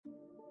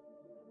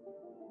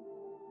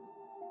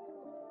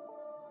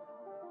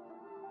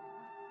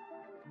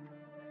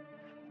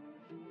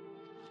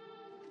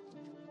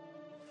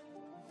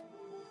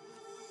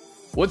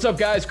What's up,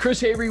 guys?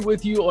 Chris Hayre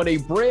with you on a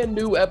brand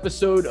new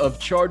episode of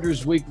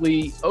Chargers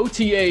Weekly.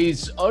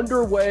 OTAs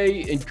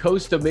underway in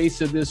Costa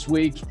Mesa this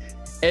week.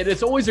 And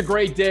it's always a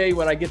great day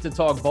when I get to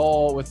talk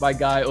ball with my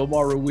guy,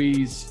 Omar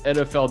Ruiz,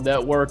 NFL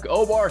Network.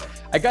 Omar,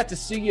 I got to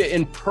see you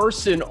in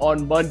person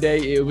on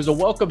Monday. It was a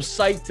welcome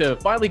sight to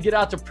finally get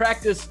out to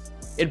practice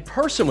in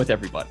person with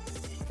everybody.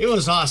 It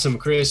was awesome,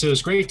 Chris. It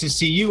was great to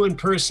see you in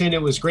person.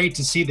 It was great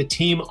to see the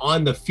team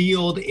on the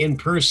field in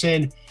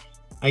person.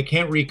 I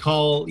can't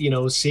recall,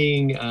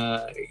 seeing,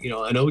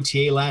 an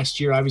OTA last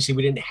year. Obviously,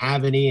 we didn't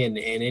have any, and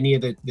any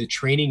of the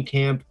training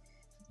camp,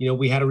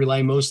 we had to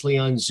rely mostly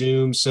on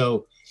Zoom.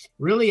 So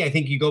really, I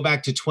think you go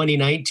back to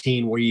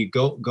 2019 where you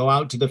go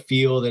out to the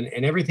field and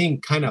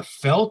everything kind of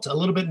felt a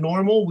little bit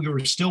normal. We were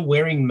still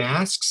wearing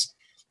masks,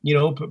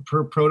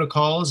 per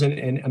protocols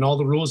and all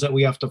the rules that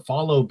we have to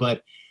follow.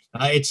 But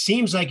it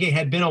seems like it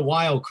had been a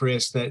while,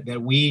 Chris,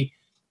 that we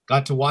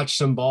got to watch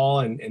some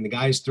ball and the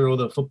guys throw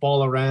the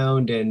football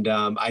around. And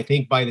I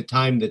think by the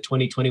time the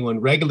 2021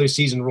 regular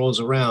season rolls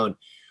around,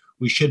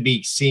 we should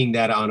be seeing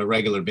that on a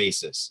regular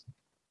basis.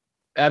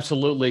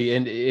 Absolutely.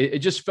 And it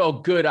just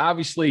felt good.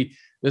 Obviously,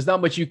 there's not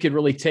much you can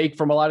really take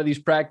from a lot of these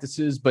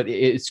practices, but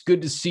it's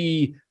good to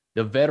see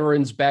the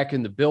veterans back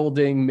in the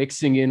building,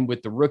 mixing in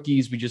with the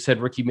rookies. We just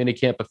had rookie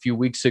minicamp a few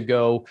weeks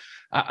ago.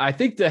 I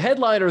think the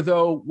headliner,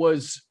 though,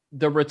 was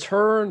the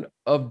return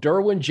of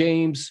Derwin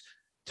James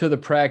to the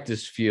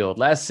practice field.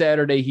 Last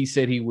Saturday, he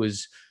said he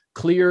was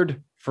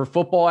cleared for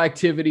football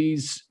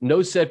activities,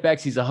 no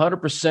setbacks. He's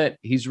 100%.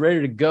 He's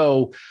ready to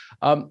go.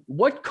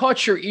 What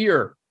caught your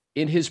ear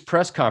in his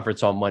press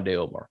conference on Monday,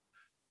 Omar?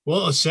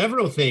 Well,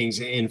 several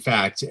things, in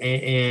fact.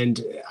 And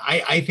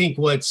I think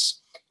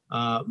what's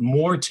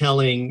more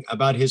telling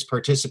about his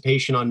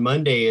participation on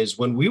Monday is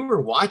when we were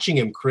watching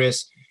him,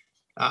 Chris,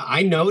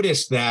 I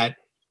noticed that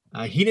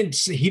he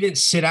didn't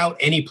sit out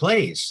any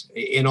plays.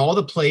 In all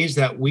the plays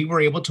that we were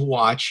able to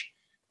watch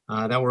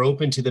that were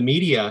open to the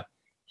media,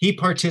 he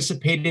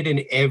participated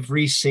in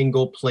every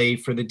single play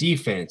for the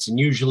defense. And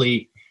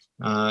usually,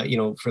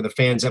 for the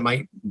fans that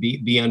might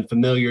be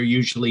unfamiliar,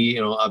 usually,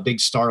 a big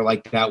star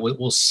like that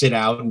will sit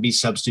out and be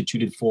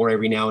substituted for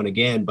every now and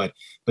again. But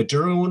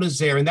Derwin was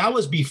there. And that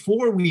was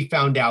before we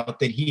found out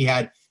that he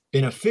had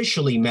been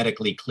officially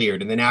medically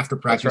cleared. And then after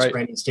practice, right,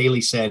 Brandon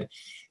Staley said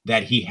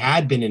that he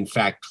had been in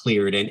fact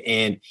cleared.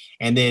 And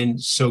then,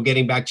 so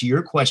getting back to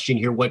your question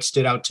here, what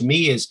stood out to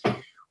me is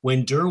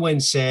when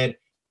Derwin said,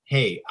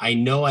 hey, I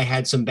know I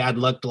had some bad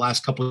luck the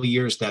last couple of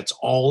years. That's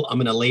all I'm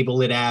going to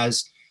label it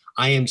as.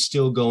 I am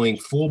still going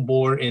full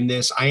bore in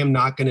this. I am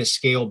not going to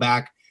scale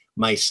back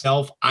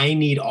myself. I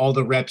need all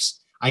the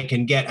reps I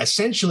can get.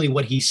 Essentially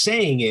what he's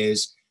saying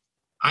is,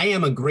 I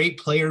am a great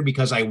player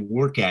because I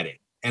work at it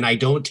and I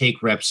don't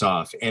take reps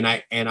off. And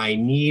I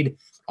need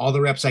all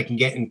the reps I can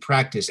get in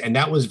practice. And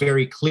that was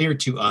very clear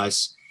to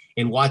us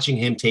in watching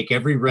him take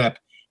every rep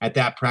at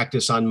that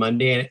practice on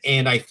Monday.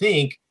 And I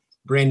think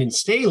Brandon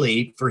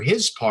Staley, for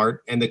his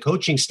part, and the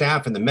coaching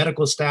staff and the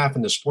medical staff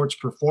and the sports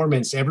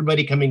performance,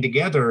 everybody coming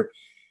together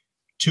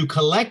to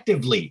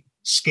collectively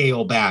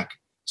scale back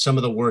some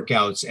of the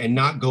workouts and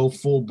not go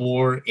full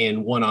bore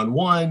in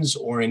one-on-ones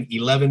or in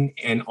 11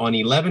 and on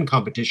 11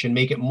 competition,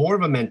 make it more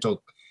of a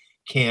mental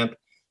camp.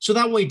 So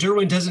that way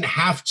Derwin doesn't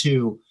have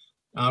to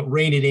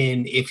rein it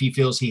in if he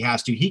feels he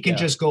has to. He can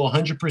just go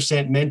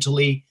 100%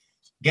 mentally,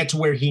 get to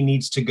where he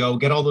needs to go,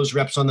 get all those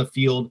reps on the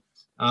field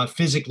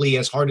physically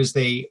as hard as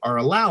they are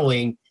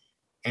allowing,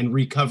 and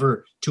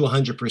recover to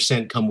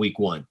 100% come week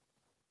one.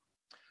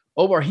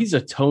 Omar, he's a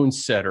tone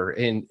setter,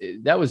 and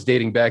that was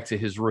dating back to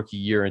his rookie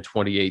year in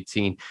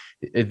 2018.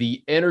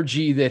 The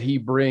energy that he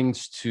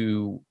brings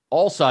to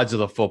all sides of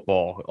the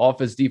football,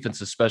 offense,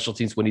 defensive, special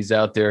teams, when he's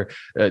out there,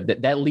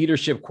 that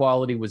leadership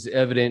quality was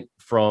evident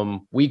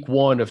from week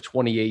one of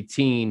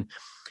 2018.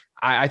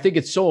 I think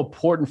it's so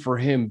important for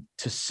him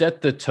to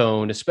set the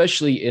tone,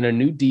 especially in a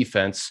new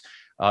defense.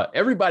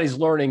 Everybody's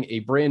learning a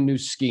brand new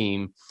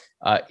scheme.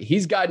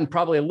 He's gotten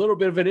probably a little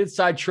bit of an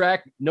inside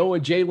track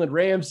knowing Jalen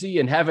Ramsey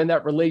and having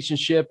that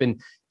relationship and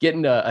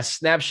getting a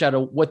snapshot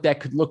of what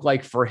that could look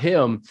like for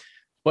him.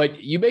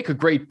 But you make a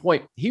great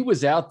point. He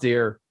was out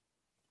there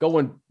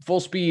going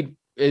full speed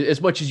as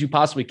much as you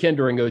possibly can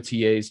during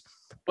OTAs,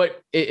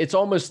 but it's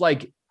almost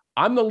like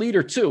I'm the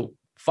leader too.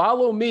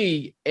 Follow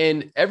me,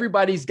 and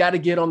everybody's got to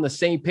get on the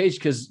same page,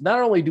 because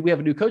not only do we have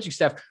a new coaching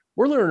staff,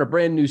 we're learning a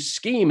brand new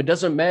scheme. It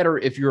doesn't matter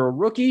if you're a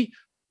rookie,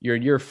 you're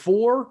in year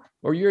 4,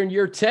 or you're in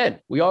year 10.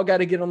 We all got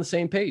to get on the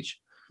same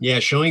page. Yeah,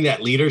 showing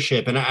that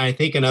leadership. And I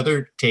think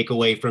another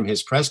takeaway from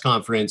his press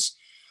conference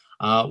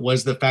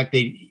was the fact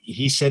that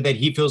he said that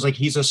he feels like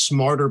he's a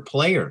smarter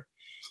player.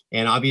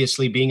 And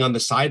obviously being on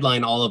the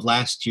sideline all of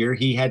last year,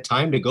 he had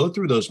time to go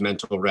through those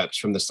mental reps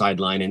from the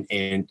sideline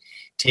and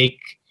take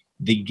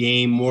the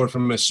game more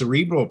from a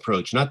cerebral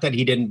approach. Not that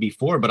he didn't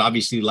before, but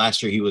obviously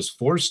last year he was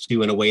forced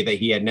to in a way that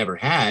he had never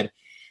had.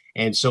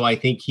 And so I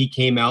think he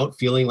came out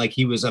feeling like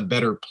he was a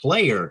better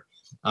player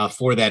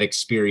for that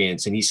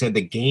experience. And he said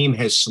the game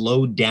has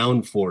slowed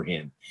down for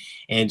him.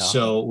 And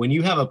so when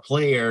you have a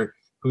player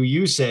who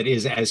you said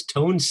is as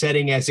tone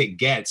setting as it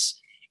gets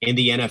in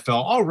the NFL,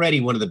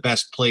 already one of the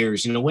best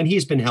players. When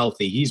he's been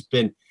healthy, he's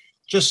been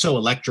just so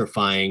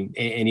electrifying.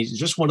 And he's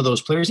just one of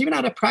those players, even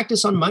out of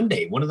practice on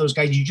Monday, one of those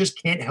guys you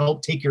just can't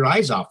help take your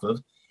eyes off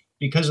of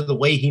because of the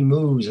way he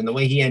moves and the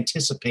way he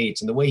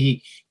anticipates and the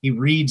way he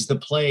reads the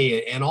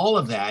play and all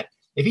of that.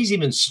 If he's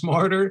even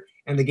smarter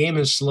and the game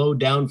has slowed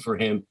down for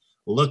him,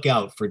 look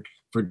out for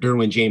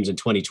Derwin James in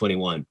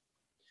 2021.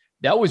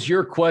 That was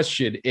your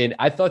question. And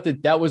I thought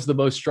that was the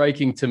most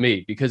striking to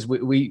me because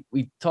we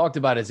talked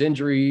about his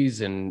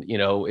injuries and,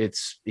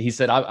 he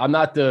said, I'm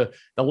not the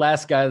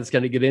last guy that's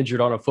going to get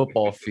injured on a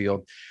football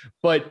field.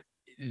 But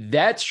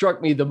that struck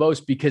me the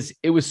most because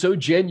it was so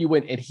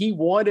genuine and he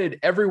wanted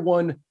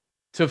everyone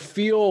to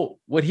feel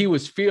what he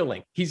was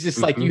feeling. He's just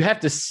like, you have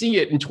to see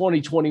it in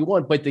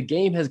 2021, but the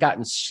game has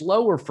gotten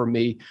slower for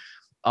me.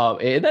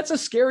 And that's a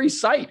scary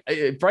sight,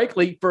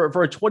 frankly, for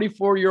a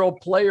 24-year-old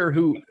player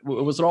who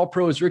was an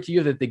all-pro his rookie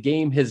year, that the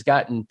game has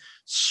gotten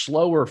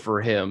slower for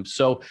him.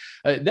 So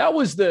that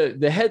was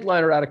the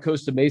headliner out of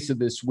Costa Mesa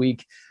this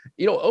week.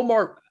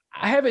 Omar,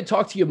 I haven't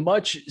talked to you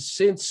much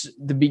since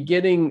the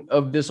beginning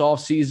of this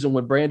offseason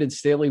when Brandon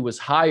Staley was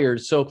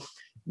hired. So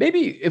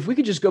maybe if we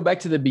could just go back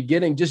to the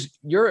beginning, just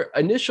your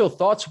initial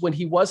thoughts when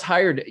he was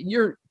hired.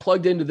 You're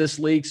plugged into this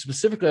league,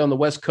 specifically on the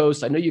West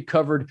Coast. I know you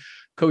covered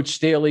Coach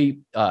Staley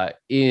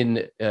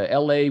in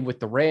LA with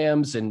the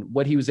Rams and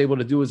what he was able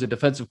to do as a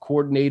defensive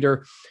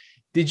coordinator.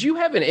 Did you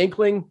have an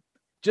inkling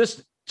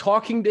just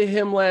talking to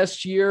him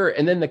last year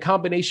and then the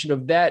combination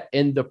of that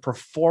and the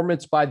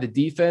performance by the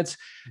defense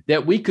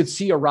that we could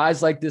see a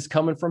rise like this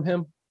coming from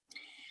him?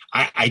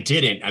 I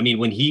didn't. I mean,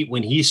 when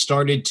he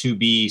started to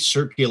be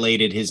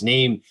circulated, his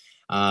name,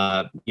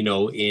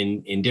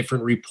 in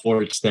different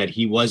reports that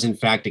he was in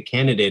fact a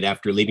candidate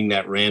after leading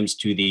that Rams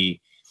to the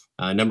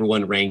number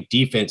one ranked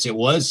defense, it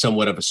was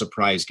somewhat of a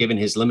surprise given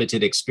his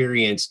limited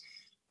experience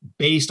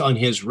based on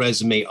his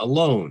resume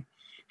alone.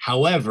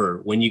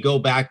 However, when you go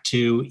back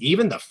to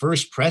even the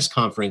first press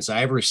conference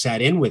I ever sat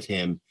in with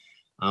him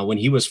when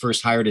he was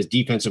first hired as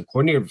defensive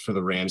coordinator for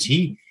the Rams,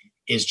 he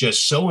is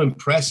just so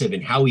impressive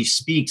in how he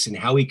speaks and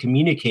how he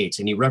communicates.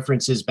 And he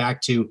references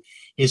back to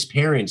his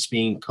parents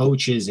being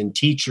coaches and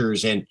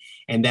teachers and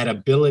that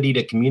ability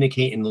to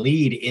communicate and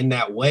lead in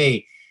that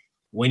way.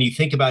 When you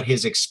think about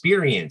his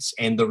experience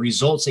and the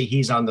results that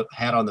he's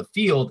had on the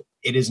field,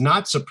 it is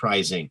not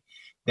surprising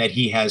that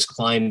he has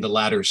climbed the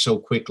ladder so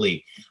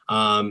quickly.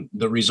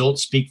 The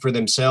results speak for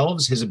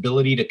themselves. His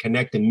ability to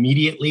connect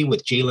immediately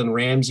with Jalen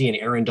Ramsey and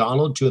Aaron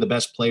Donald, two of the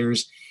best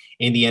players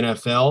in the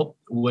NFL,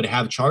 would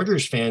have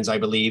Chargers fans, I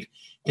believe,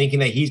 thinking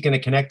that he's going to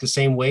connect the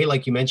same way,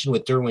 like you mentioned,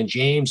 with Derwin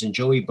James and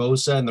Joey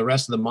Bosa and the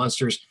rest of the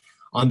monsters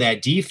on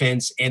that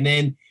defense. And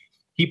then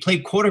he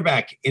played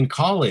quarterback in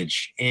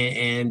college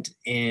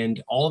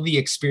and all the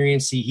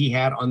experience he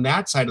had on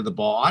that side of the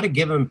ball ought to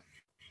give him,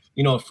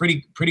 a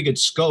pretty good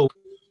scope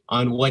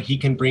on what he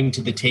can bring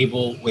to the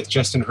table with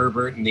Justin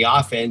Herbert and the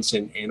offense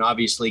and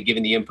obviously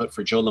giving the input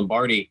for Joe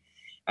Lombardi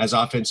as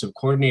offensive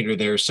coordinator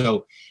there.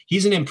 So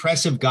he's an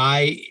impressive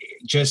guy.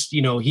 Just,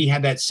 he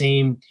had that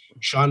same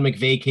Sean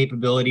McVay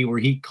capability where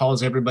he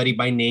calls everybody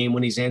by name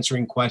when he's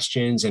answering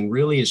questions and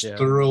really is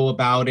thorough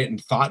about it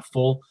and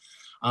thoughtful.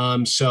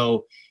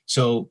 So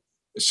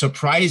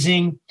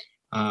surprising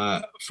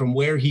from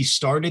where he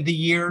started the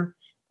year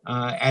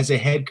as a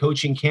head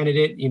coaching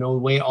candidate, the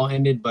way it all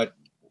ended, but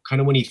kind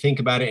of when you think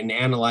about it and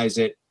analyze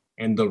it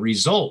and the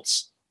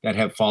results that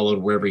have followed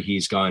wherever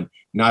he's gone,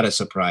 not a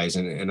surprise.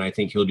 And I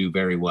think he'll do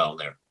very well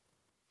there.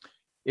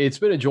 It's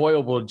been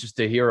enjoyable just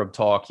to hear him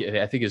talk.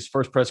 I think his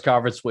first press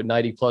conference went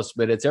 90 plus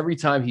minutes. Every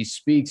time he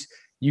speaks,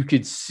 you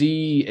could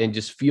see and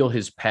just feel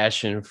his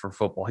passion for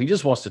football. He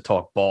just wants to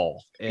talk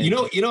ball. And you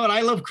know what I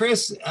love,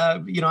 Chris?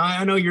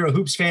 I know you're a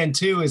hoops fan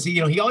too. Is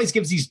he always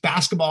gives these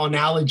basketball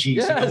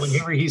analogies. Yes.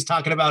 Whenever he's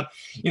talking about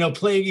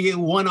playing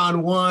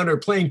one-on-one or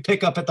playing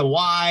pickup at the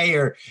Y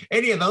or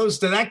any of those,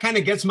 that kind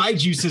of gets my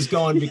juices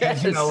going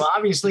because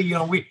obviously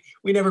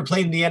we never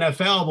played in the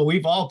NFL, but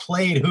we've all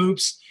played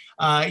hoops.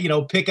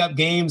 Pickup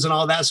games and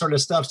all that sort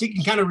of stuff. So you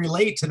can kind of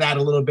relate to that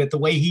a little bit, the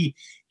way he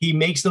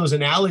makes those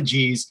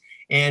analogies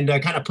and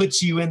kind of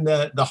puts you in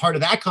the heart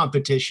of that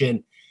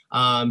competition.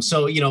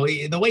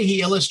 The way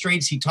he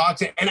illustrates, he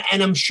talks,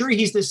 and I'm sure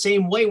he's the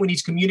same way when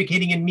he's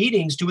communicating in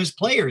meetings to his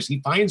players. He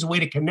finds a way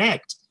to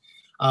connect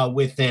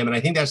with them. And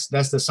I think that's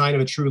the sign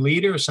of a true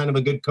leader, a sign of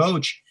a good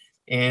coach.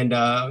 And,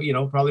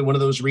 probably one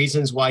of those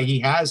reasons why he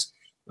has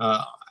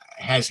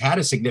had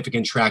a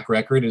significant track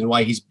record and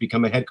why he's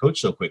become a head coach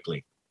so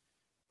quickly.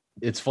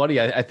 It's funny.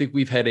 I think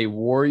we've had a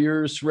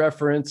Warriors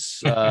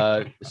reference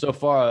so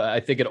far. I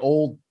think an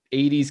old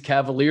 80s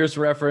Cavaliers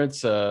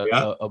reference, a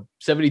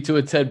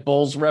 72-10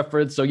 Bulls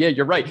reference. So, yeah,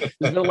 you're right.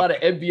 There's been a lot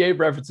of NBA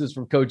references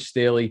from Coach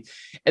Staley.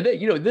 And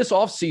then, this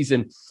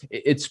offseason,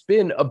 it's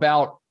been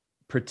about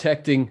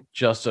protecting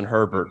Justin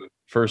Herbert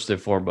first and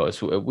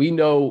foremost. We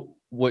know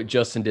what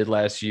Justin did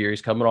last year.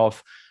 He's coming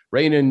off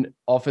reigning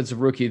offensive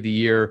rookie of the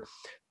year.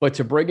 But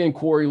to bring in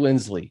Corey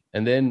Linsley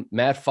and then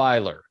Matt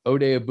Filer,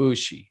 Ode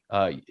Ibushi,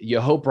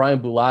 you hope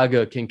Brian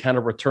Bulaga can kind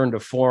of return to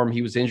form.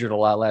 He was injured a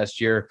lot last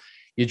year.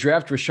 You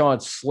draft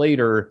Rashawn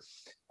Slater.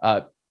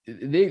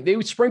 They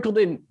sprinkled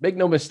in, make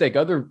no mistake,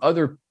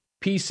 other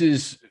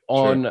pieces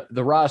on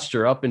the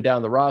roster, up and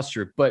down the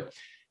roster. But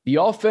the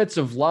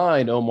offensive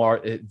line,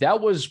 Omar,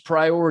 that was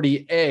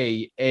priority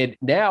A. And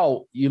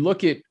now you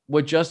look at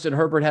what Justin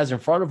Herbert has in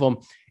front of him,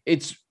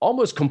 it's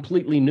almost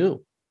completely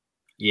new.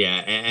 Yeah,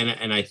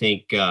 and I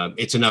think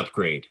it's an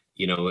upgrade,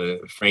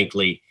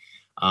 frankly,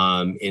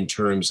 in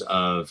terms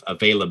of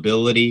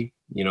availability.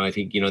 I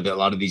think, that a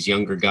lot of these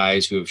younger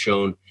guys who have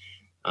shown,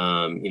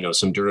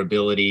 some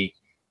durability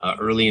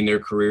early in their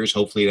careers,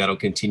 hopefully that'll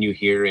continue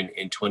here in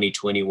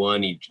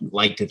 2021. You'd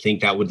like to think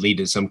that would lead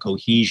to some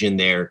cohesion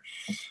there.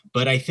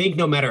 But I think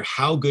no matter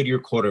how good your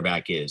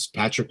quarterback is,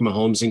 Patrick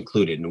Mahomes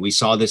included, and we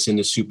saw this in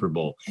the Super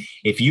Bowl,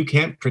 if you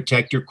can't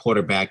protect your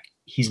quarterback,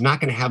 he's not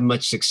going to have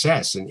much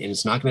success, and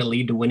it's not going to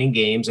lead to winning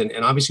games. And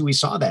obviously we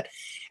saw that.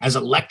 As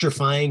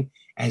electrifying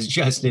as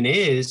Justin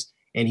is,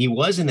 and he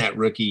was in that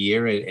rookie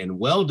year and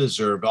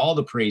well-deserved all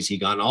the praise he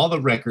got and all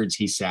the records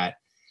he set,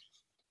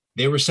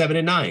 they were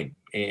 7-9.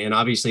 And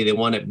obviously they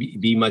want to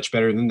be much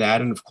better than that.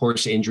 And of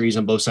course, injuries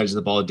on both sides of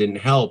the ball didn't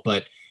help,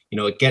 but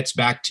it gets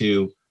back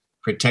to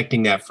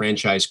protecting that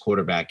franchise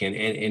quarterback. And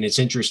it's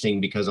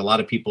interesting because a lot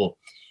of people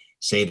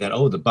say that,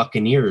 the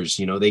Buccaneers,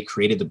 they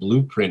created the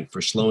blueprint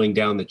for slowing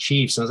down the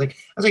Chiefs. And I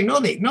was like,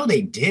 no,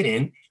 they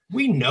didn't.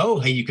 We know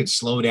how you could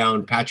slow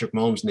down Patrick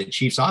Mahomes and the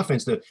Chiefs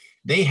offense.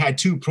 They had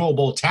 2 Pro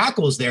Bowl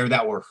tackles there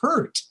that were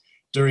hurt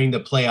during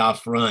the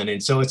playoff run.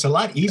 And so it's a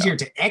lot easier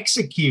to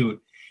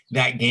execute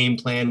that game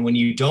plan when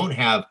you don't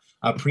have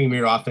a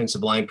premier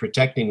offensive line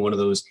protecting one of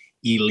those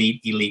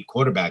elite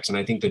quarterbacks. And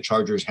I think the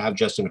Chargers have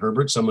Justin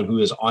Herbert, someone who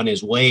is on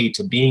his way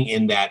to being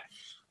in that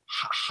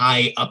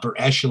high upper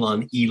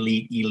echelon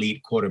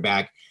elite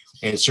quarterback.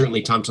 And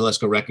certainly Tom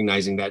Telesco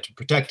recognizing that to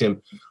protect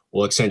him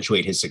will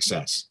accentuate his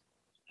success.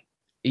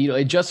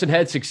 Justin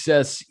had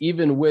success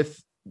even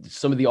with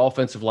some of the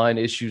offensive line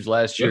issues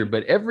last year,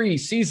 but every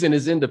season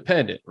is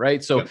independent,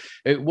 right? So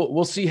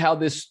we'll see how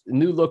this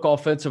new look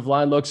offensive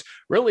line looks.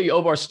 Really,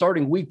 Omar,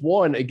 starting week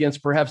 1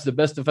 against perhaps the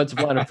best defensive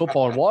line in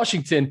football in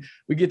Washington,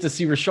 we get to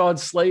see Rashawn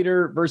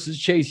Slater versus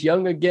Chase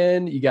Young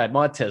again. You got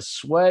Montez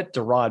Sweat,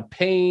 Daron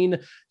Payne,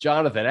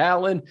 Jonathan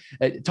Allen.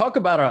 Talk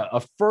about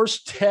a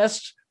first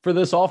test for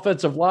this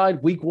offensive line,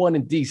 week 1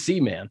 in DC,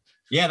 man.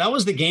 Yeah, that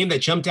was the game that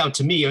jumped out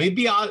to me. I mean,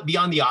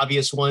 beyond the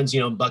obvious ones,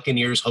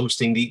 Buccaneers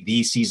hosting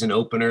the season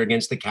opener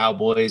against the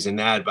Cowboys and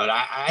that. But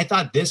I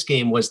thought this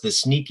game was the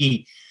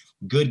sneaky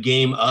good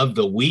game of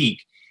the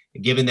week,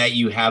 given that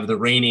you have the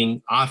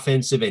reigning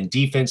offensive and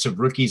defensive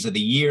rookies of the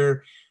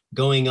year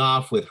going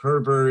off with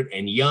Herbert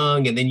and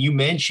Young. And then you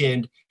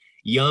mentioned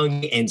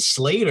Young and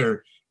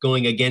Slater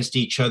going against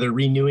each other,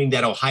 renewing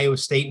that Ohio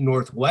State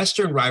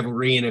Northwestern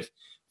rivalry. And if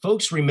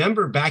folks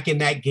remember back in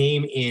that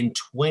game in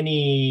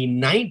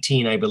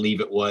 2019, I believe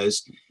it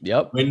was,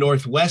 when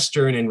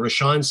Northwestern and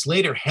Rashawn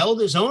Slater held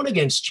his own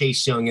against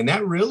Chase Young, and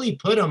that really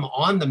put him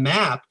on the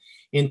map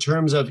in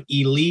terms of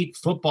elite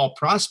football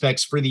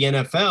prospects for the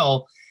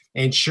NFL.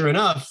 And sure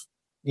enough,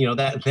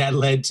 that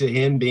led to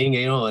him being,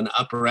 an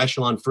upper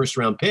echelon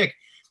first-round pick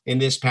in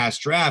this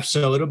past draft.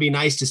 So it'll be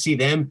nice to see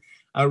them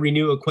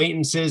renew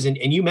acquaintances. And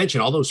you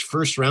mentioned all those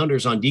first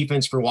rounders on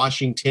defense for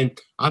Washington,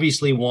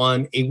 obviously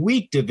won a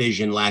weak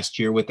division last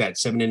year with that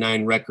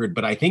 7-9 record,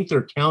 but I think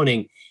they're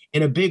counting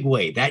in a big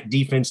way that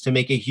defense to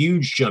make a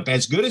huge jump.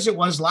 As good as it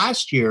was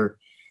last year,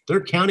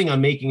 they're counting on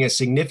making a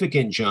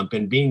significant jump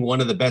and being one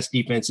of the best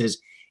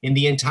defenses in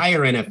the entire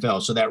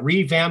NFL. So that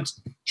revamped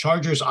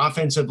Chargers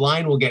offensive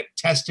line will get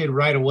tested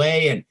right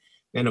away.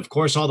 And of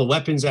course, all the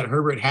weapons that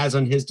Herbert has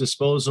on his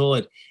disposal.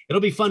 It'll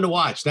be fun to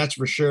watch, that's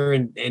for sure.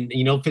 And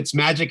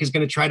Fitzmagic is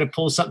going to try to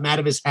pull something out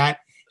of his hat.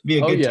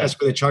 It'll be a good test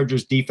for the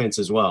Chargers defense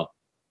as well.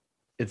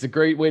 It's a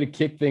great way to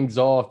kick things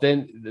off.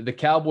 Then the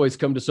Cowboys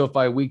come to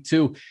SoFi week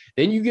 2.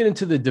 Then you get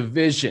into the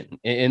division.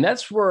 And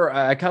that's where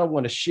I kind of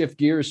want to shift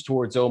gears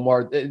towards,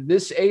 Omar.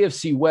 This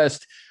AFC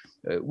West,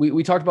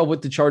 we talked about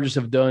what the Chargers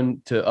have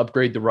done to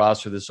upgrade the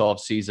roster this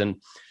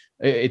offseason.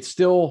 It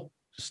still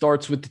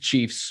starts with the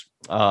Chiefs.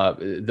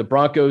 The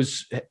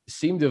Broncos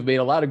seem to have made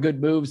a lot of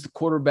good moves. The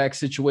quarterback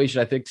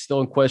situation, I think,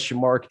 still in question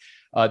mark.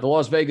 The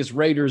Las Vegas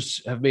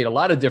Raiders have made a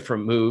lot of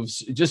different moves.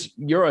 Just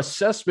your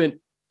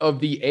assessment of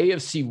the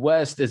AFC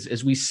West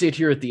as we sit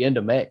here at the end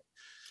of May.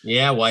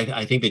 Yeah, well,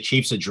 I think the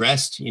Chiefs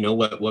addressed,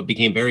 what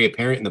became very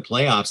apparent in the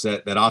playoffs,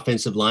 that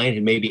offensive line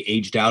had maybe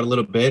aged out a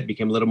little bit,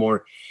 became a little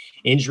more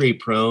injury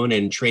prone,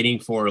 and trading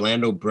for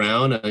Orlando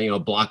Brown,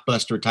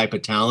 blockbuster type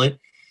of talent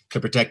to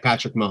protect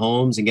Patrick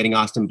Mahomes, and getting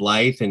Austin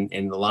Blythe and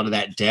a lot of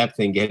that depth,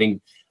 and getting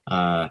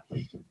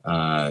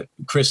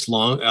Chris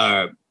Long,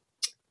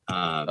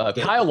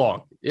 Kyle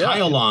Long. Yeah.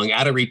 Kyle Long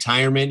out of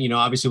retirement,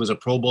 obviously was a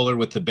Pro Bowler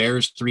with the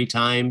Bears 3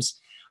 times.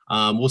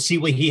 We'll see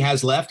what he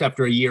has left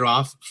after a year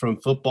off from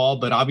football,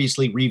 but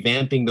obviously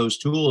revamping those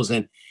tools.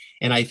 And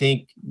I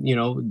think,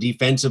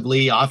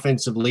 defensively,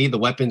 offensively, the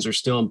weapons are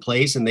still in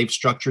place, and they've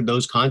structured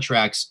those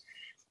contracts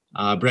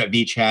Brett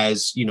Veach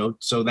has,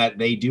 so that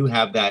they do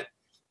have that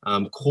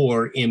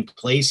core in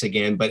place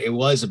again. But it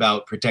was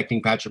about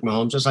protecting Patrick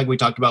Mahomes, just like we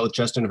talked about with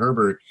Justin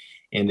Herbert.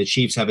 And the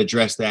Chiefs have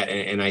addressed that,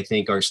 and I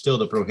think are still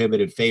the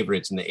prohibited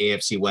favorites in the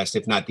AFC West,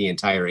 if not the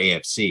entire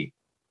AFC.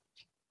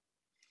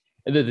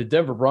 And then the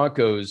Denver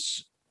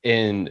Broncos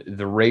and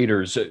the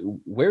Raiders,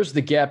 where's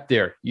the gap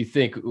there, you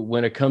think,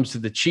 when it comes to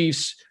the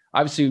Chiefs?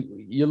 Obviously,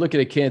 you're looking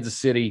at Kansas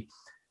City.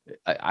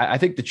 I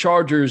think the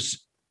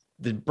Chargers,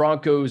 the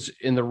Broncos,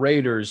 and the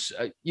Raiders,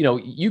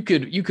 you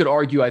could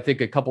argue, I think,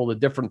 a couple of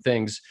different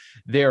things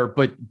there.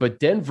 But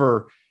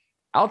Denver,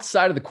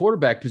 outside of the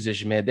quarterback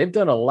position, man, they've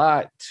done a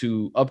lot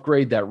to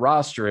upgrade that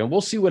roster. And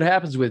we'll see what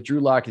happens with Drew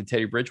Lock and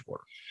Teddy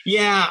Bridgewater.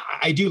 Yeah,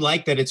 I do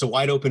like that it's a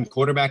wide open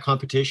quarterback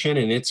competition,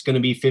 and it's going to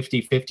be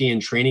 50-50 in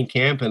training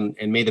camp, and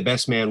may the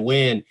best man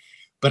win.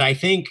 But I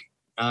think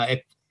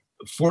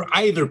for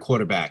either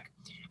quarterback,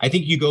 I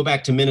think you go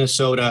back to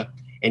Minnesota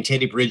and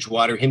Teddy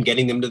Bridgewater, him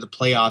getting them to the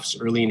playoffs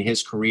early in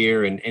his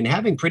career and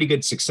having pretty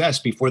good success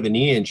before the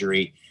knee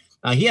injury.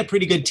 He had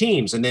pretty good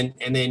teams. And then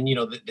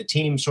the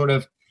team sort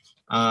of,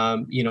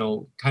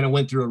 kind of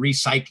went through a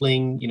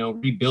recycling,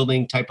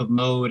 rebuilding type of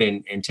mode.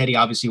 And Teddy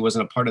obviously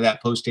wasn't a part of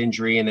that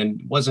post-injury, and then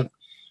wasn't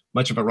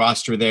much of a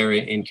roster there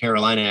in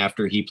Carolina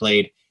after he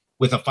played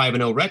with a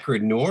 5-0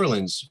 record in New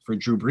Orleans for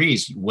Drew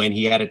Brees when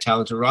he had a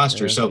talented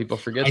roster. Yeah, so people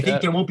forget I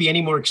think there won't be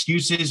any more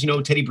excuses.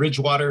 Teddy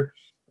Bridgewater,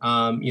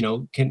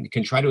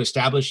 can try to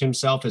establish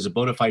himself as a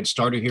bona fide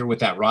starter here with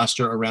that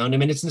roster around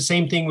him. And it's the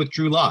same thing with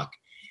Drew Lock.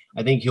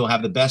 I think he'll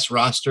have the best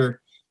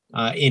roster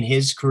in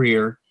his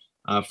career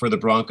for the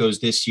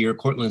Broncos this year.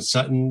 Cortland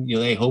Sutton,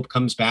 they hope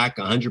comes back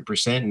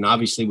 100% and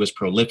obviously was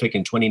prolific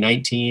in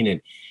 2019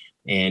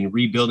 and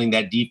rebuilding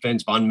that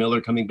defense. Von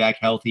Miller coming back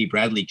healthy,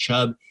 Bradley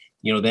Chubb,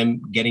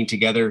 them getting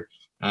together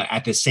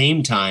at the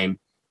same time,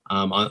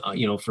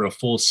 for a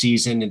full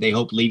season, and they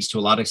hope leads to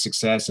a lot of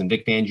success, and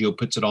Vic Fangio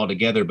puts it all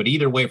together. But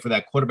either way, for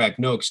that quarterback,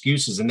 no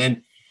excuses. And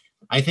then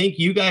I think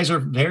you guys are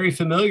very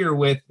familiar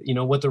with,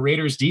 what the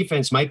Raiders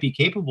defense might be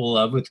capable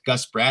of with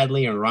Gus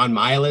Bradley and Ron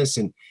Miles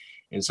and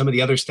some of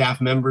the other staff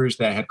members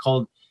that had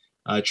called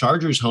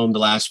Chargers home the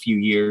last few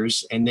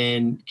years. And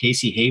then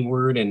Casey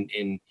Hayward and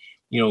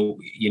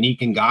Yannick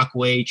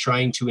Ngakoue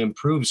trying to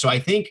improve. So I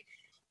think,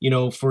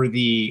 for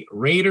the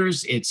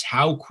Raiders, it's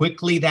how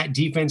quickly that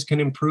defense can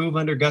improve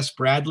under Gus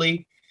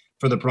Bradley.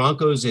 For the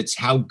Broncos, it's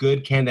how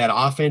good can that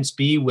offense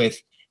be with,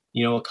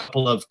 a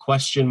couple of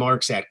question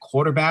marks at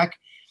quarterback.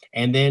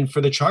 And then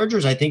for the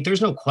Chargers, I think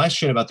there's no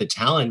question about the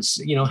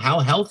talents, how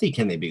healthy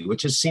can they be,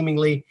 which is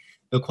seemingly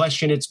the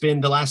question it's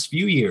been the last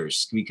few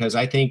years, because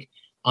I think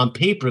on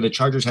paper, the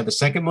Chargers have the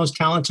second most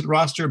talented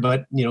roster,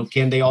 but,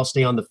 can they all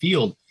stay on the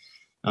field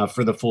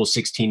for the full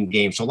 16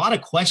 games? So a lot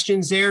of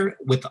questions there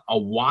with a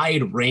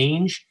wide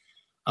range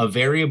of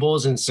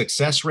variables and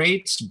success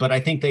rates, but I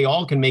think they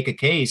all can make a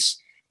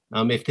case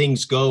if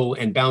things go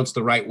and bounce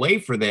the right way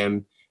for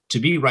them to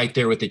be right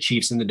there with the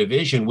Chiefs in the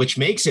division, which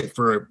makes it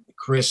for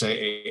Chris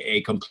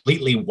a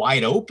completely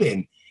wide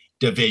open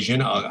division,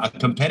 a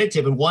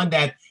competitive, and one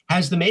that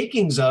has the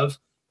makings of,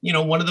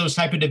 one of those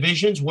type of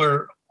divisions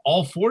where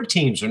all four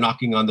teams are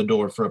knocking on the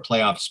door for a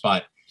playoff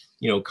spot,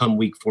 come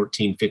week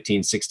 14,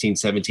 15, 16,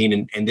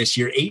 17, and this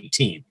year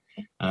 18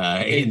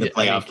 in the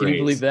playoff. Can you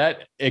believe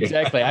that?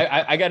 Exactly.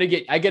 I got to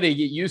get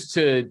used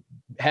to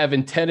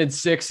having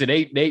 10-6 and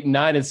 8-8 and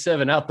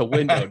 9-7 out the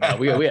window now.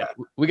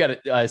 We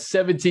got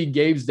 17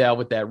 games now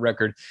with that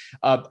record.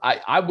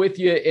 I'm with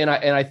you, and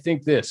I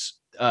think this.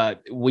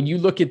 When you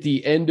look at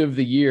the end of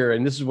the year,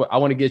 and this is what I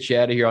want to get you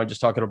out of here on just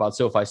talking about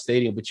SoFi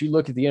Stadium, but you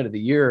look at the end of the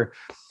year,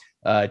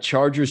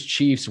 Chargers,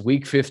 Chiefs,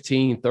 week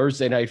 15,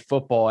 Thursday night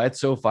football at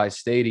SoFi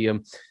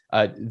Stadium.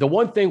 The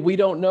one thing we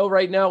don't know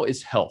right now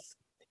is health.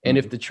 And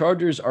if the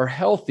Chargers are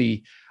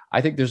healthy, I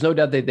think there's no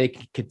doubt that they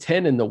can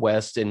contend in the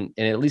West and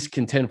at least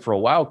contend for a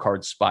wild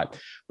card spot.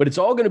 But it's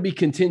all going to be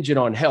contingent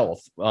on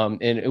health.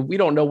 And we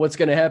don't know what's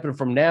going to happen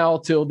from now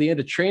till the end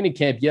of training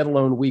camp, yet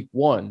alone week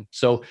 1.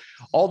 So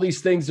all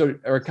these things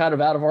are kind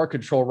of out of our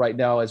control right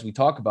now as we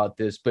talk about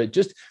this. But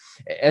just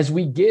as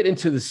we get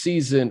into the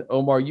season,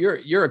 Omar,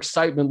 your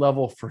excitement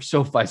level for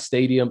SoFi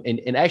Stadium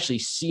and actually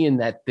seeing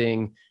that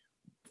thing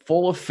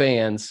full of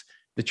fans.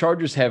 The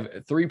Chargers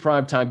have 3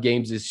 primetime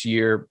games this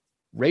year.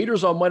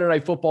 Raiders on Monday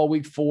Night Football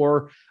week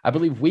 4, I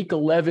believe week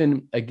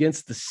 11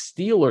 against the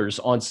Steelers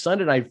on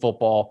Sunday Night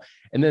Football,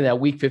 and then that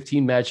week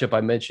 15 matchup I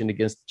mentioned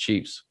against the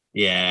Chiefs.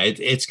 Yeah,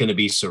 it's going to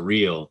be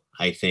surreal,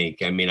 I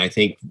think. I mean, I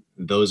think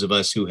those of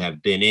us who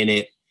have been in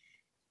it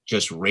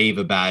just rave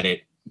about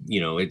it.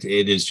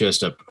 It is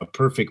just a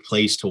perfect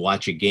place to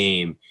watch a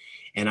game,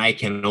 and I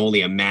can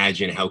only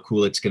imagine how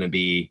cool it's going to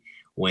be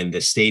when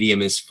the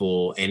stadium is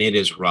full and it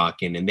is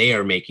rocking and they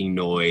are making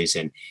noise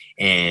and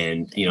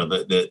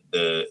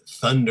the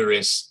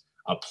thunderous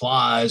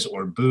applause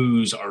or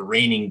boos are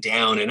raining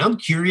down. And I'm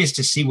curious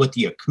to see what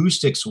the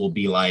acoustics will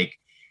be like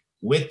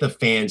with the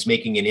fans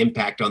making an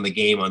impact on the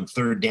game on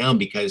third down,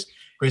 because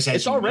Chris,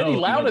 it's already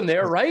loud in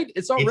there, right?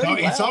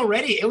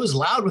 It was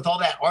loud with all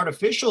that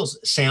artificial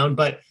sound,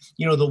 but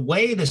the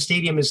way the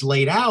stadium is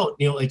laid out,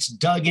 it's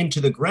dug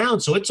into the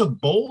ground. So it's a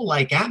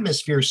bowl-like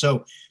atmosphere.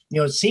 So,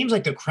 it seems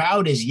like the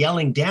crowd is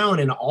yelling down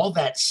and all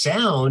that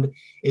sound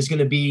is going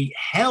to be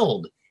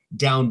held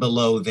down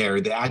below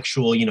there, the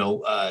actual,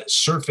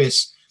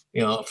 surface,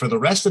 for the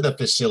rest of the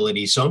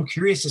facility. So I'm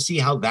curious to see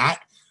how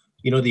that,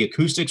 the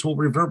acoustics will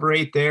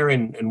reverberate there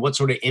and what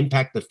sort of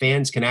impact the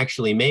fans can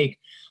actually make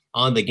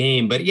on the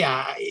game. But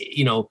yeah,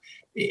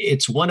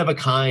 it's one of a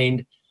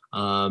kind.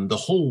 The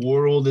whole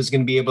world is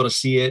going to be able to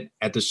see it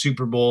at the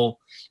Super Bowl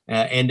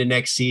end of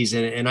next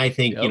season. And I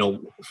think,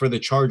 for the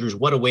Chargers,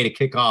 what a way to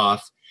kick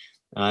off.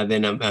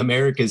 Then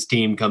America's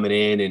team coming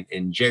in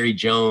and Jerry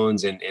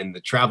Jones and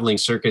the traveling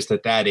circus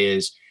that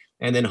is.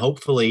 And then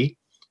hopefully,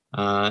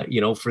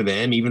 for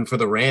them, even for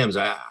the Rams,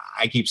 I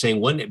keep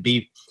saying, wouldn't it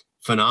be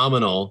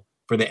phenomenal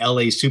for the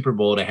LA Super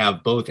Bowl to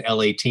have both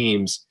LA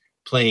teams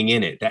playing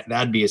in it?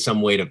 That'd be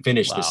some way to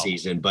finish the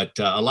season, but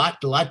a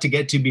lot to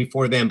get to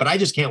before then. But I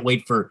just can't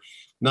wait for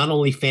not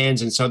only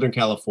fans in Southern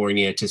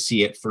California to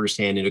see it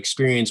firsthand and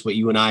experience what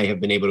you and I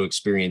have been able to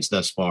experience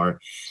thus far,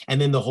 and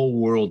then the whole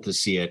world to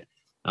see it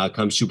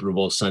come Super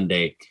Bowl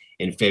Sunday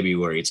in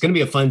February. It's going to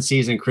be a fun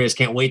season, Chris.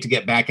 Can't wait to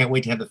get back. Can't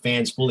wait to have the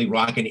fans fully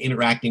rocking,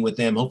 interacting with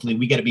them. Hopefully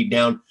we got to be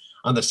down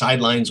on the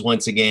sidelines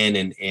once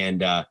again.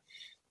 And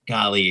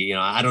golly,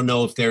 I don't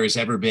know if there has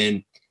ever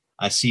been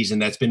a season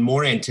that's been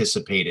more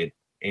anticipated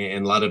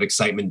and a lot of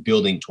excitement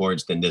building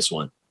towards than this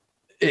one.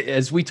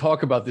 As we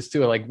talk about this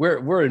too, like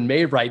we're in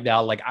May right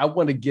now. Like I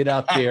want to get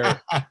out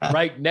there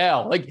right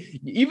now. Like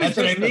even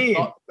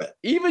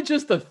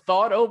just the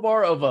thought,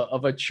 Omar,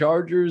 of a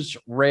Chargers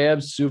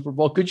Rams Super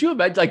Bowl. Could you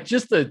imagine like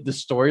just the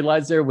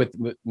storylines there with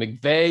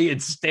McVay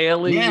and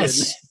Staley?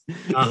 Yes.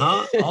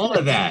 All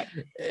of that.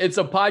 It's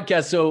a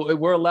podcast, so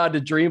we're allowed to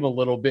dream a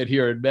little bit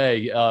here in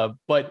May.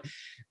 But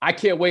I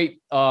can't wait.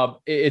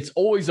 It's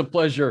always a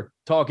pleasure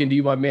talking to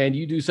you, my man.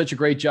 You do such a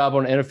great job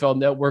on NFL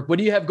Network. What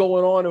do you have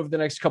going on over the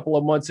next couple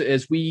of months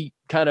as we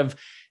kind of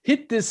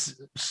hit this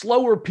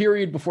slower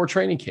period before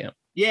training camp?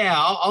 Yeah,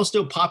 I'll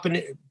still pop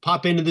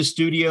into the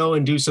studio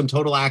and do some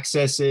total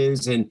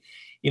accesses and,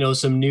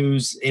 some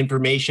news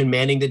information,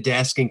 manning the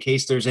desk in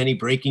case there's any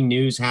breaking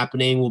news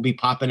happening. We'll be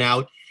popping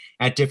out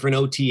at different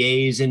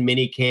OTAs and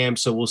mini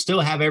camps. So we'll still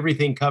have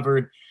everything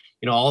covered,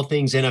 all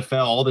things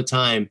NFL all the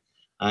time.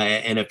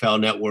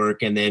 NFL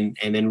Network. And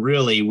then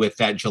really with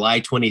that July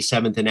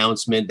 27th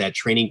announcement that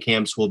training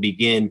camps will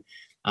begin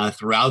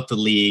throughout the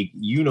league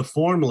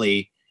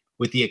uniformly,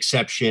 with the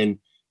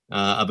exception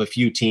of a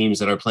few teams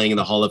that are playing in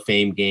the Hall of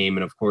Fame game.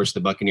 And of course, the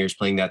Buccaneers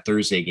playing that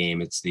Thursday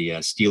game. It's the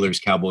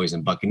Steelers, Cowboys,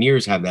 and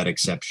Buccaneers have that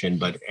exception.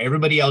 But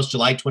everybody else,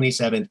 July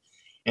 27th,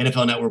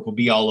 NFL Network will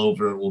be all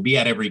over. We'll be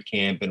at every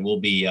camp and we'll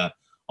be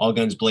all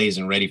guns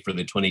blazing ready for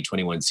the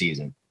 2021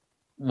 season.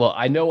 Well,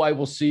 I know I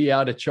will see you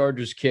out at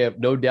Chargers camp,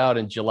 no doubt,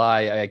 in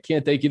July. I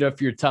can't thank you enough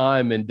for your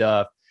time. And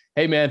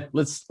hey, man,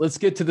 let's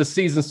get to the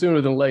season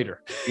sooner than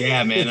later.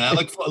 Yeah, man. I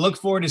look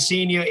forward to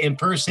seeing you in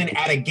person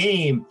at a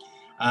game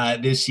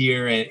this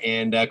year.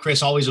 And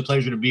Chris, always a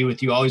pleasure to be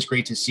with you. Always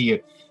great to see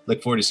you.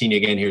 Look forward to seeing you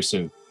again here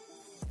soon.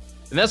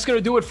 And that's going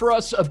to do it for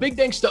us. A big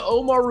thanks to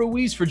Omar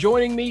Ruiz for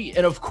joining me.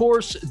 And of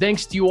course,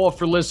 thanks to you all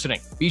for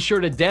listening. Be sure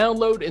to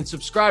download and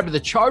subscribe to the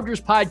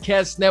Chargers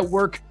Podcast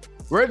Network,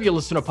 wherever you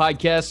listen to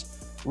podcasts.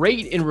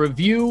 Rate and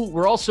review.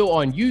 We're also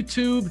on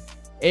YouTube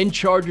and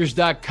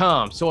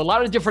Chargers.com. So a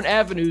lot of different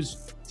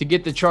avenues to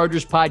get the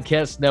Chargers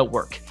Podcast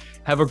Network.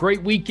 Have a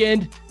great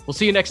weekend. We'll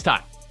see you next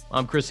time.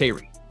 I'm Chris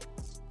Hayre.